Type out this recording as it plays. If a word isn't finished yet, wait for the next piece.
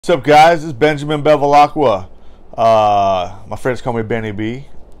What's up, guys? It's Benjamin Bevilacqua. My friends call me Benny B,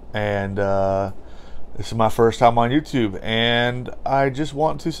 and this is my first time on YouTube, and I just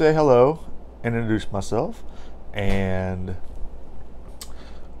want to say hello and introduce myself. And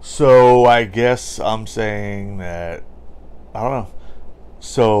so I guess I'm saying that, I don't know.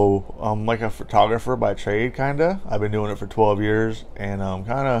 So I'm like a photographer by trade, kinda. I've been doing it for 12 years, and I'm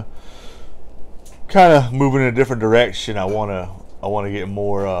kind of moving in a different direction. I want to get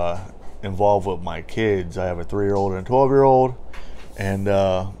more involved with my kids. I have a 3-year-old and a 12-year-old, and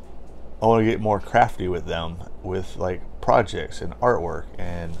I want to get more crafty with them, with like projects and artwork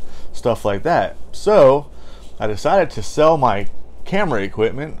and stuff like that. So I decided to sell my camera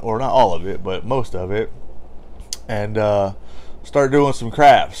equipment, or not all of it, but most of it, and start doing some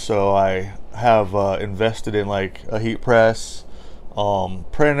crafts. So I have invested in like a heat press,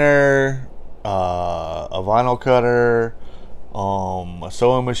 printer, a vinyl cutter, a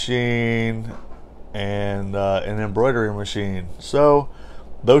sewing machine, and an embroidery machine. So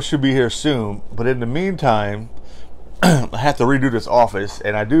those should be here soon, but in the meantime I have to redo this office,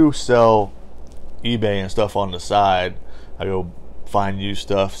 and I do sell eBay and stuff on the side. I go find used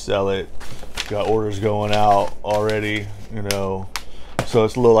stuff, sell it, got orders going out already, you know, so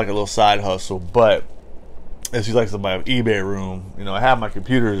it's a little side hustle. But as you like to my eBay room, you know, I have my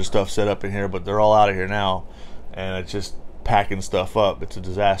computers and stuff set up in here, but they're all out of here now, and it's just packing stuff up. It's a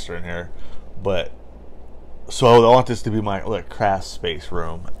disaster in here. But so I want this to be my like craft space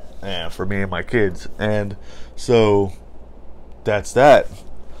room, and for me and my kids. And so that's that.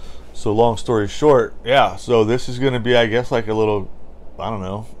 So long story short, yeah, so this is gonna be, I guess, like a little, I don't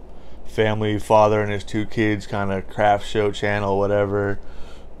know, family, father and his 2 kids kind of craft show channel, whatever.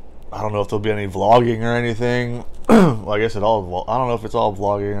 I don't know if there'll be any vlogging or anything. Well, I guess I don't know if it's all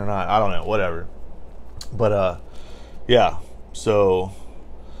vlogging or not. I don't know, whatever. But yeah, so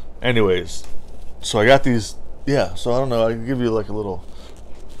anyways, so I got these, yeah, so I don't know, I can give you like a little,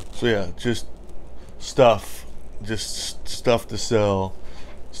 so yeah, just stuff to sell,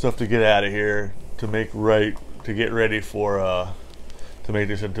 stuff to get out of here, to get ready for to make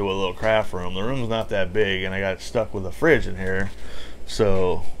this into a little craft room. The room's not that big, and I got stuck with a fridge in here,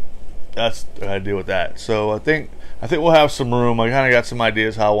 so that's what I deal with that. So I think we'll have some room. I kind of got some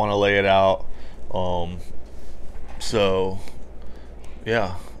ideas how I want to lay it out. So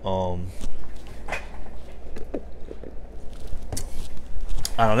yeah, I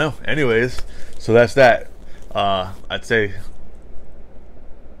don't know. Anyways, so that's that. I'd say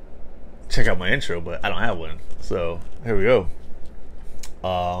check out my intro, but I don't have one. So here we go.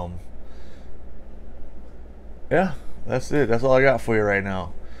 Yeah, that's it. That's all I got for you right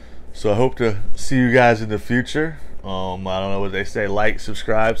now. So I hope to see you guys in the future. I don't know what they say. Like,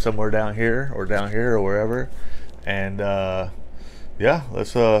 subscribe somewhere down here or wherever. And yeah, let's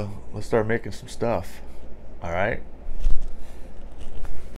start making some stuff. All right.